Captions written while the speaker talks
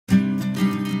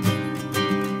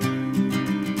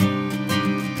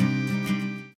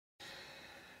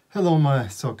Hello, my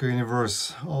soccer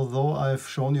universe. Although I've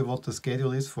shown you what the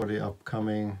schedule is for the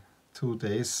upcoming 2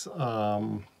 days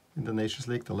in the Nations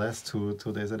League, the last two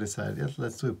days I decided, yes,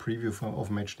 let's do a preview of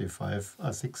Matchday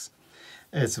 6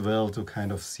 as well to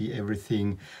kind of see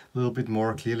everything a little bit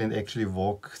more clearly and actually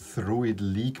walk through it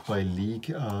league by league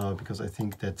because I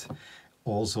think that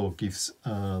also gives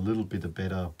a little bit a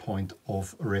better point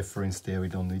of reference there. We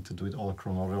don't need to do it all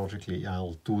chronologically.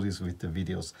 I'll do this with the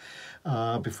videos.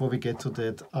 Before we get to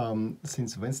that,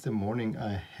 since Wednesday morning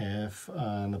I have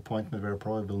an appointment where I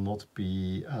probably will not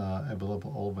be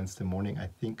available all Wednesday morning. I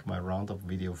think my roundup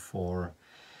video for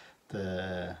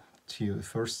the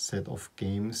first set of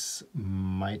games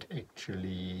might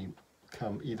actually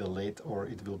come either late or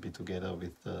it will be together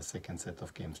with the second set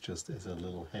of games, just as a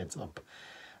little heads up.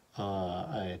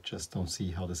 I just don't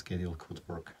see how the schedule could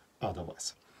work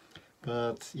otherwise.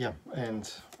 But yeah,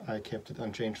 and I kept it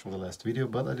unchanged from the last video,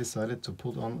 but I decided to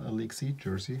put on a League C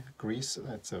jersey, Greece.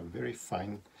 It's a very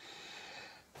fine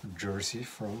jersey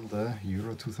from the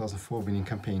Euro 2004 winning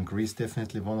campaign. Greece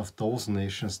definitely one of those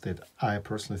nations that I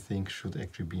personally think should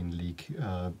actually be in League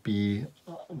B,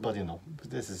 but you know,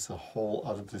 this is a whole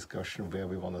other discussion where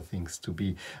we want things to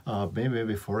be. Maybe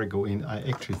before I go in, I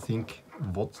actually think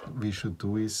what we should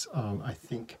do is, I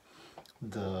think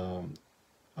the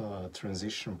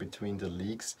transition between the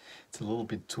leagues, it's a little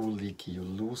bit too leaky. You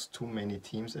lose too many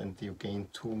teams and you gain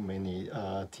too many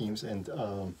teams, and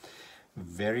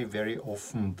very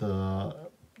often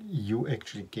you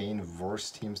actually gain worse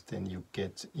teams than you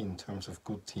get in terms of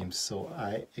good teams. So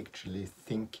I actually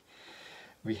think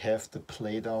we have the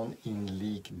play down in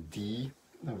League D,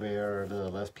 where the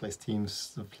last place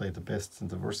teams play the best and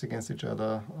the worst against each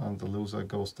other, and the loser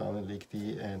goes down in League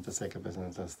D, and the second best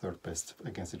and the third best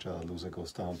against each other, loser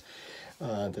goes down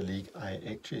the league. I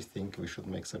actually think we should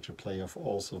make such a playoff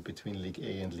also between League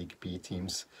A and League B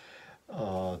teams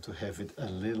to have it a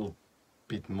little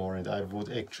bit more. And I would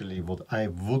actually, what I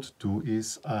would do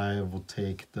is I would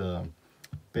take the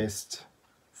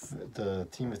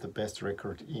team with the best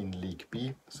record in League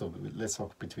B. So let's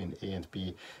talk between A and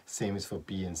B. Same is for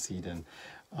B and C then.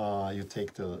 You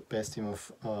take the best team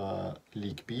of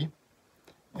League B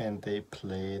and they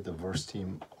play the worst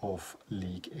team of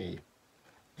League A.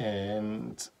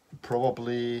 And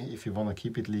probably, if you want to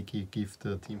keep it leaky, give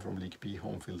the team from League B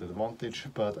home field advantage.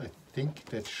 But I think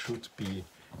that should be,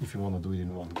 if you want to do it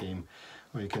in one game,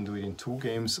 or you can do it in 2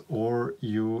 games, or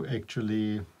you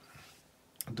actually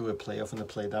do a playoff and a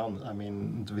play down. I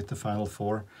mean, with the Final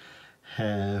Four,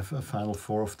 have a Final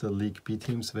Four of the League B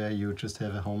teams where you just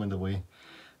have a home and away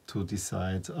to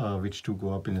decide which to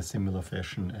go up in a similar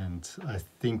fashion. And I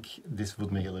think this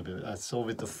would make a little bit. I saw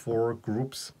with the 4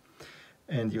 groups,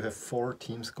 and you have 4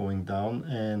 teams going down.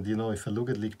 And you know, if I look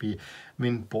at League B, I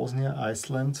mean, Bosnia,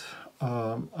 Iceland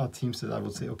are teams that I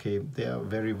would say, okay, they are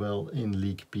very well in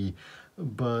League B.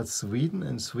 But Sweden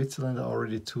and Switzerland are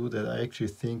already 2 that I actually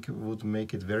think would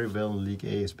make it very well in League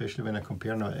A, especially when I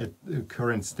compare now at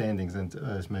current standings, and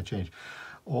it might change.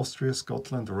 Austria,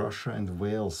 Scotland, Russia and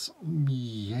Wales,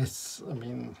 yes, I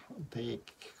mean, they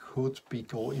could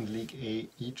go in League A,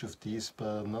 each of these,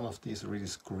 but none of these really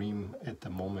scream at the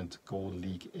moment go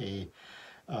League A.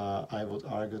 I would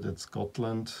argue that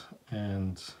Scotland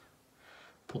and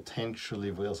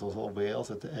potentially Wales, also Wales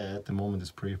at the moment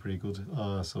is pretty good.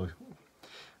 So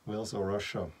Wales or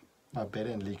Russia are better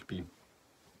in League B,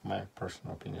 my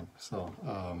personal opinion. So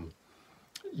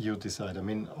you decide. I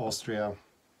mean, Austria,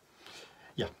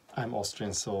 yeah, I'm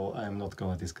Austrian, so I'm not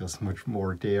going to discuss much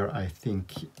more there. I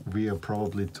think we are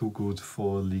probably too good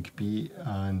for League B,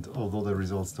 and although the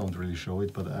results don't really show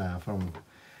it, but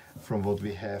from what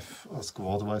we have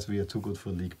squad-wise, we are too good for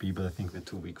League B, but I think we're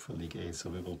too weak for League A, so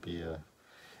we will be a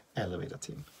elevator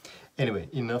team. Anyway,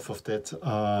 enough of that.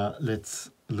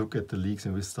 Let's look at the leagues,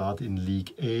 and we start in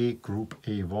League A, Group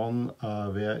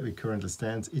A1, where we currently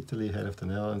stand. Italy ahead of the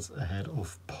Netherlands, ahead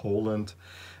of Poland,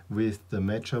 with the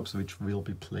matchups which will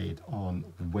be played on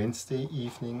Wednesday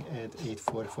evening at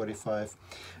 8:45.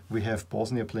 We have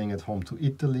Bosnia playing at home to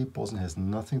Italy. Bosnia has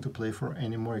nothing to play for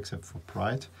anymore except for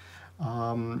pride.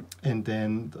 And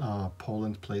then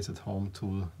Poland plays at home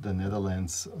to the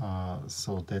Netherlands,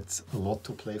 so that's a lot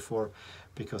to play for,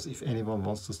 because if anyone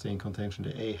wants to stay in contention,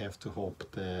 they have to hope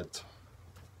that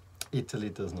Italy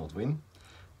does not win,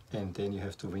 and then you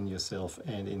have to win yourself,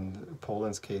 and in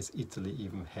Poland's case, Italy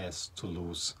even has to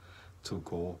lose to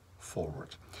go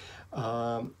forward.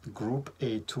 Group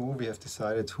A2, we have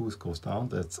decided who goes down.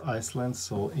 That's Iceland.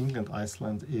 So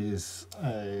England-Iceland is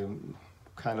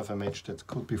kind of a match that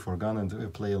could be forgone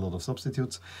and play a lot of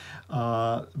substitutes.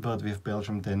 But we have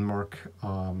Belgium, Denmark,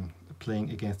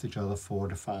 playing against each other for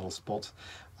the final spot.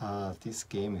 This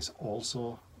game is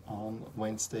also on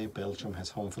Wednesday. Belgium has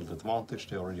home field advantage.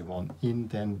 They already won in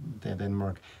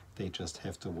Denmark. They just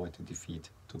have to avoid the defeat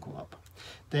to go up.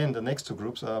 Then the next two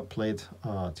groups are played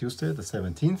Tuesday, the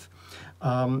 17th.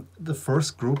 The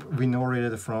first group, we know already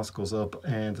that France goes up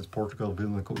and that Portugal will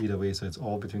not go either way, so it's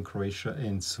all between Croatia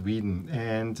and Sweden.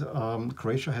 And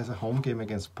Croatia has a home game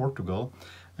against Portugal,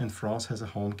 and France has a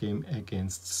home game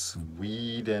against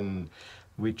Sweden,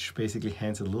 which basically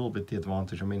hands a little bit the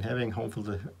advantage. I mean, having home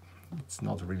field, it's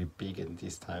not really big in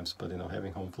these times, but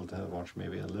having home field advantage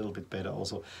maybe a little bit better.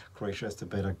 Also, Croatia has the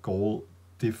better goal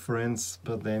difference,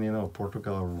 but then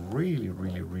Portugal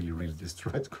really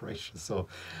destroyed Croatia, so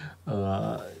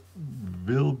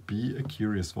will be a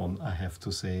curious one, I have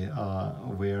to say,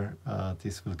 where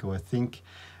this will go. I think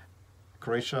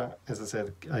Croatia, as I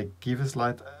said, I give a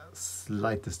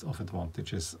slightest of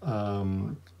advantages,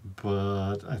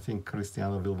 but I think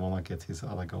Cristiano will want to get his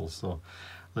other goals, so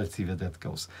let's see where that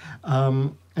goes.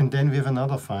 And then we have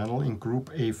another final in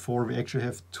Group A4. We actually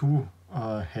have two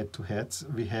head-to-heads.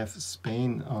 We have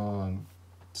Spain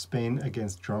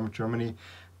against Germany.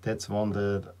 That's one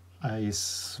that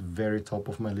is very top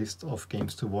of my list of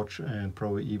games to watch, and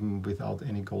probably even without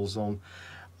any goal zone.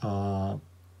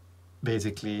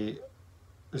 Basically,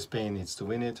 Spain needs to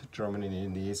win it, Germany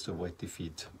needs to avoid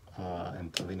defeat,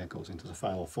 and the winner goes into the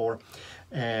final four.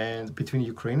 And between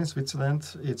Ukraine and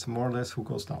Switzerland, it's more or less who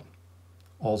goes down.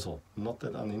 Also, not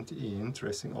that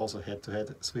uninteresting, also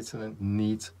head-to-head, Switzerland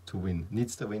needs to win.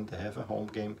 Needs to win, they have a home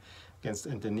game against,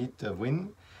 and they need to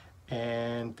win,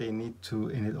 and they need to,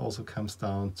 and it also comes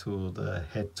down to the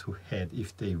head-to-head.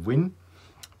 If they win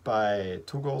by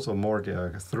 2 goals or more, they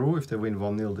are through. If they win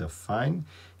 1-0, they're fine.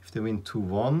 If they win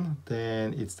 2-1,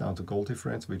 then it's down to goal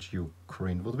difference, which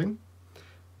Ukraine would win.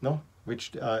 No,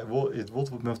 which it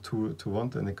would move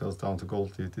 2-1, then it goes down to goal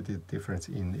difference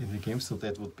in the game, so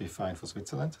that would be fine for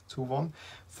Switzerland. 2-1,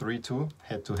 3-2,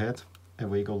 head-to-head.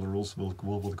 Away goal rules will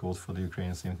go for the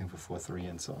Ukraine, same thing for 4-3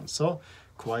 and so on. So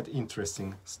quite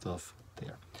interesting stuff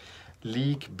there.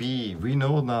 League B, we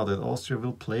know now that Austria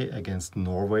will play against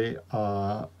Norway.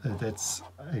 That's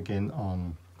again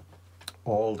on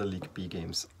all the League B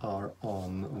games are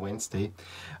on Wednesday.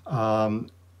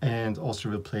 And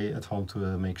Austria will play at home to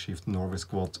a makeshift Norway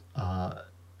squad.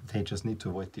 They just need to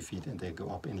avoid defeat and they go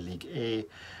up in League A,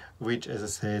 which, as I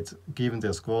said, given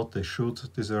their squad, they should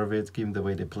deserve it. Given the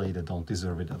way they play, they don't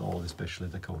deserve it at all, especially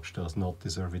the coach does not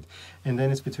deserve it. And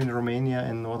then it's between Romania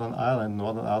and Northern Ireland.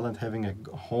 Northern Ireland having a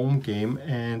home game,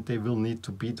 and they will need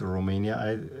to beat Romania.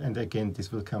 And again,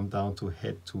 this will come down to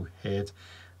head-to-head.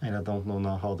 And I don't know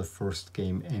now how the first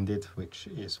game ended, which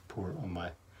is poor on my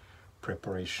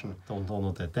preparation. Don't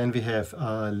know that. Then we have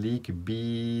League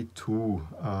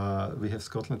B2. We have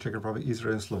Scotland, Czech Republic,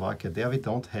 Israel, and Slovakia. There we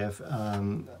don't have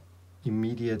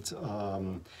immediate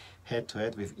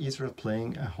head-to-head, with Israel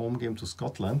playing a home game to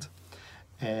Scotland,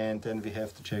 and then we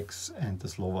have the Czechs and the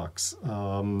Slovaks.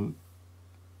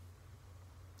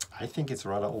 I think it's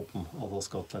rather open, although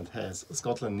Scotland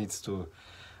needs to.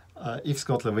 If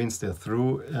Scotland wins, they're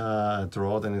through.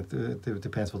 Draw, then it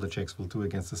depends what the Czechs will do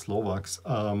against the Slovaks.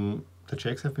 The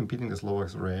Czechs have been beating the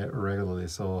Slovaks regularly,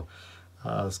 so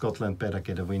Scotland better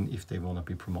get a win if they want to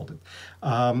be promoted.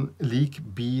 League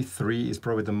B3 is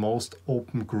probably the most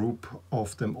open group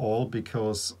of them all,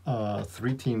 because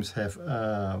 3 teams have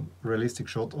a realistic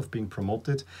shot of being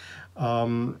promoted.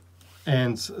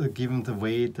 And given the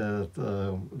way that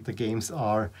the games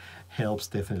are, helps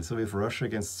definitely. So we have Russia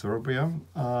against Serbia,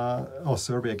 or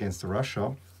Serbia against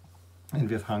Russia, and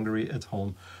we have Hungary at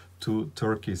home to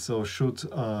Turkey. So should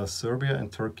Serbia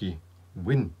and Turkey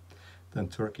win, then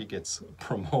Turkey gets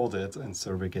promoted and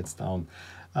Serbia gets down.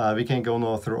 We can go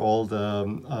now through all the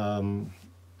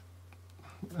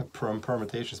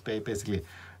permutations. Basically,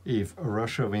 if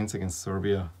Russia wins against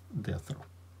Serbia, they're through.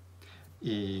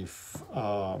 If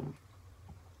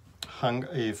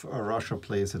Russia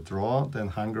plays a draw, then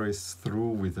Hungary is through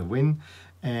with a win,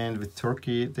 and with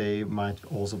Turkey they might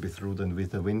also be through then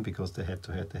with a win, because the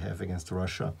head-to-head they have against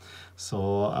Russia.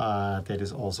 So that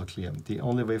is also clear. The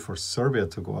only way for Serbia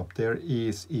to go up there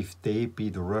is if they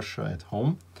beat Russia at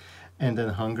home, and then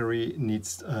Hungary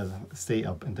needs stay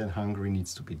up, and then Hungary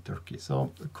needs to beat Turkey.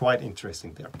 So quite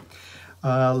interesting there.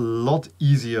 A lot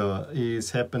easier is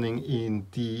happening in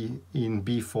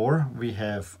B4. We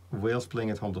have Wales playing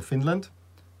at home to Finland,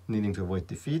 needing to avoid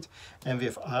defeat, and we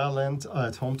have Ireland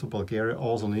at home to Bulgaria,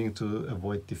 also needing to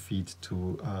avoid defeat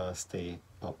to stay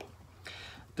up.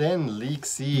 Then League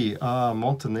C,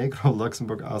 Montenegro,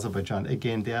 Luxembourg, Azerbaijan.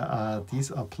 Again, these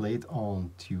are played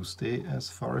on Tuesday, as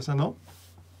far as I know.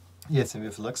 Yes, and we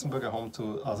have Luxembourg at home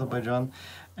to Azerbaijan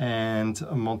and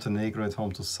Montenegro at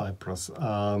home to Cyprus.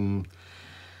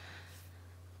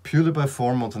 Purely by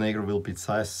form, Montenegro will beat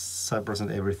Cyprus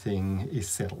and everything is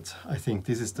settled. I think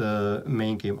this is the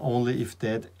main game. Only if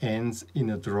that ends in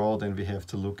a draw, then we have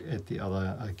to look at the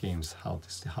other games, how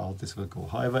this will go.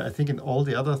 However, I think in all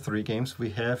the other 3 games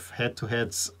we have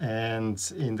head-to-heads, and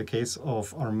in the case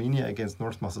of Armenia against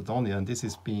North Macedonia, and this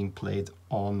is being played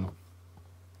on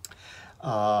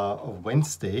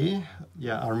Wednesday.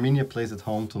 Yeah, Armenia plays at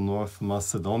home to North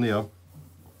Macedonia.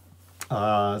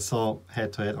 So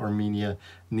head-to-head, Armenia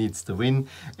needs the win.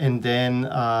 And then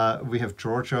we have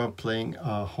Georgia playing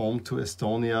home to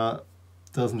Estonia.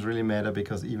 Doesn't really matter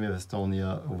because even if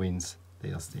Estonia wins,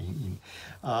 they are staying in.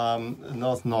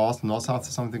 Not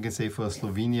something you can say for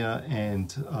Slovenia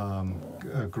and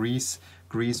Greece.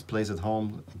 Greece plays at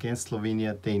home against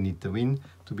Slovenia. They need the win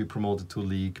to be promoted to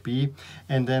League B.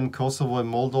 And then Kosovo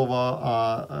and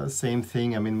Moldova, same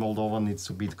thing. I mean, Moldova needs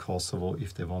to beat Kosovo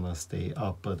if they want to stay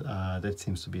up, but that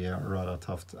seems to be a rather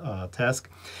tough task.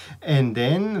 And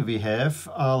then we have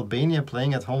Albania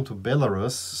playing at home to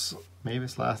Belarus. Maybe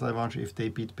it's last advantage. If they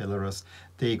beat Belarus,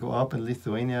 they go up, and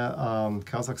Lithuania,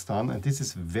 Kazakhstan. And this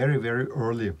is very, very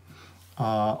early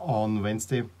on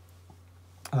Wednesday.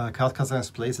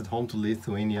 Kazakhstan plays at home to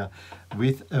Lithuania.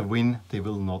 With a win, they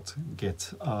will not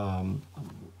get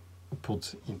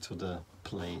put into the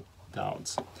play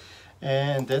downs.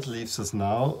 And that leaves us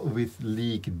now with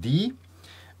League D,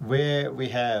 where we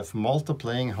have Malta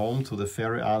playing home to the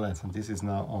Faroe Islands, and this is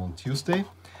now on Tuesday.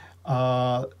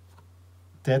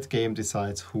 That game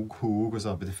decides who goes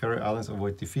up. If the Faroe Islands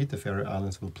avoid defeat, the Faroe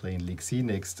Islands will play in League C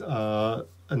next time.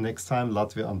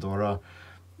 Latvia, Andorra,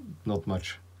 not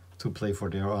much to play for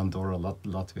there. Andorra,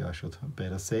 Latvia, I should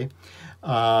better say.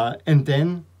 And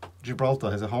then Gibraltar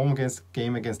has a home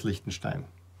game against Liechtenstein.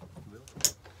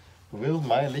 Will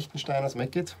my Liechtensteiners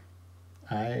make it?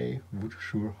 I would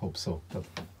sure hope so, but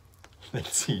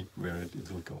let's see where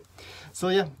it will go. So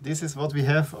yeah, this is what we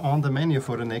have on the menu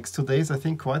for the next 2 days. I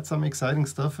think quite some exciting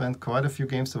stuff and quite a few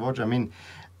games to watch. I mean,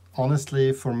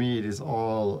 honestly, for me, it is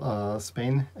all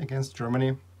Spain against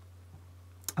Germany.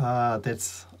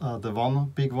 That's the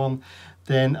one big one.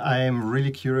 Then I am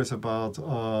really curious about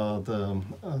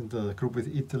the group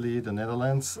with Italy, the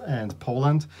Netherlands, and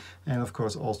Poland, and of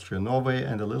course Austria, Norway,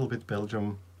 and a little bit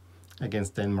Belgium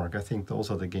against Denmark. I think those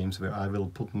are the games where I will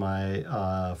put my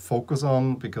focus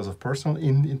on because of personal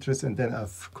interest, and then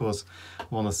of course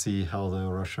want to see how the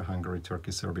Russia, Hungary,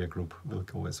 Turkey, Serbia group will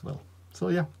go as well. So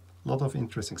yeah, a lot of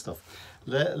interesting stuff.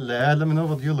 Let me know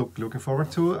what you looking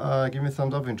forward to. Give me a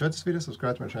thumbs up if you enjoyed this video,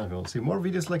 subscribe to my channel if you want to see more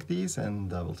videos like these,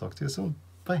 and I will talk to you soon.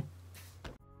 Bye.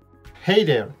 Hey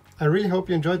there, I really hope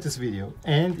you enjoyed this video,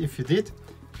 and if you did,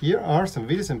 here are some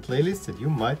videos and playlists that you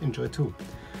might enjoy too.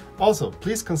 Also,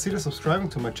 please consider subscribing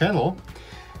to my channel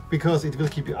because it will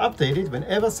keep you updated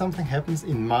whenever something happens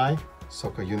in my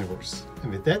soccer universe.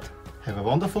 And with that, have a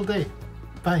wonderful day.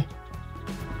 Bye.